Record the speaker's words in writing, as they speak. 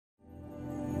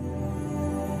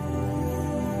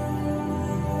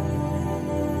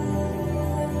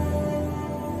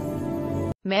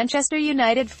Manchester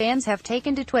United fans have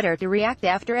taken to Twitter to react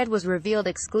after it was revealed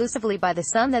exclusively by The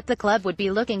Sun that the club would be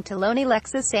looking to loan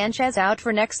Alexis Sanchez out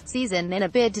for next season in a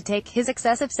bid to take his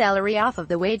excessive salary off of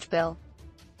the wage bill.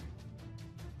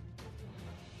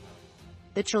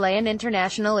 The Chilean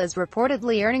international is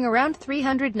reportedly earning around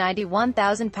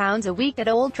 £391,000 a week at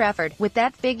Old Trafford, with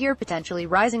that figure potentially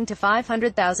rising to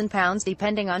 £500,000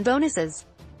 depending on bonuses.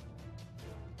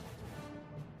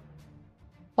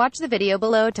 Watch the video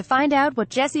below to find out what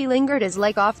Jesse Lingard is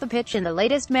like off the pitch in the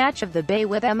latest match of the Bay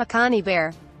with Emma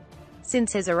Bear.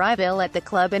 Since his arrival at the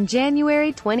club in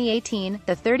January 2018,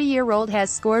 the 30-year-old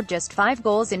has scored just 5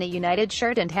 goals in a United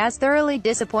shirt and has thoroughly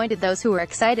disappointed those who were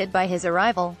excited by his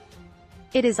arrival.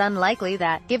 It is unlikely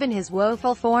that, given his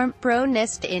woeful form,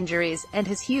 proneness to injuries, and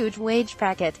his huge wage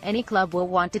packet, any club will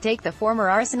want to take the former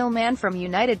Arsenal man from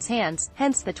United's hands,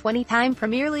 hence the 20-time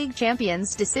Premier League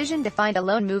champions' decision to find a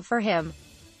loan move for him.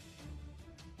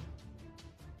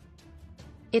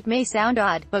 It may sound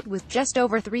odd, but with just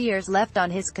over 3 years left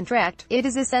on his contract, it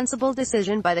is a sensible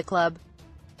decision by the club.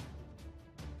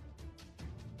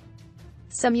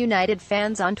 Some United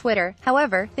fans on Twitter,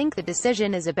 however, think the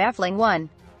decision is a baffling one.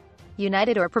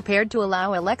 United are prepared to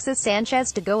allow Alexis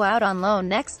Sanchez to go out on loan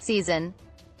next season.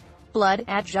 Blood,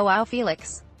 at Joao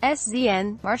Felix.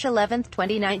 SZN, March 11,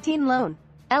 2019 loan.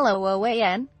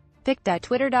 LOOAN.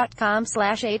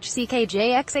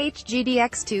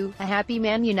 pic.twitter.com/HCKJXHGDX2, a happy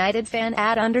Man United fan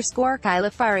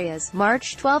 @_Kyla Farias,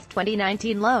 March 12,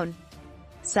 2019 loan.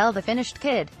 Sell the finished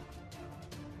kid.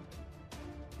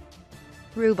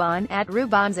 Ruban, at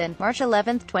Rubanzin, March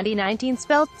 11, 2019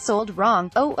 spelt, sold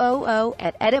wrong,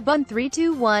 at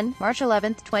Edibun321, March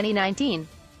 11, 2019.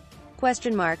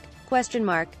 Question mark.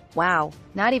 Wow,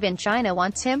 not even China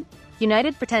wants him?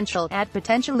 United potential, at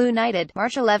Potential United,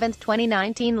 March 11,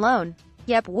 2019 loan.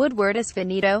 Yep, Woodward is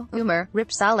finito. Umar,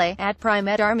 Rip Saleh, at Prime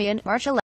Ed Armian, March 11.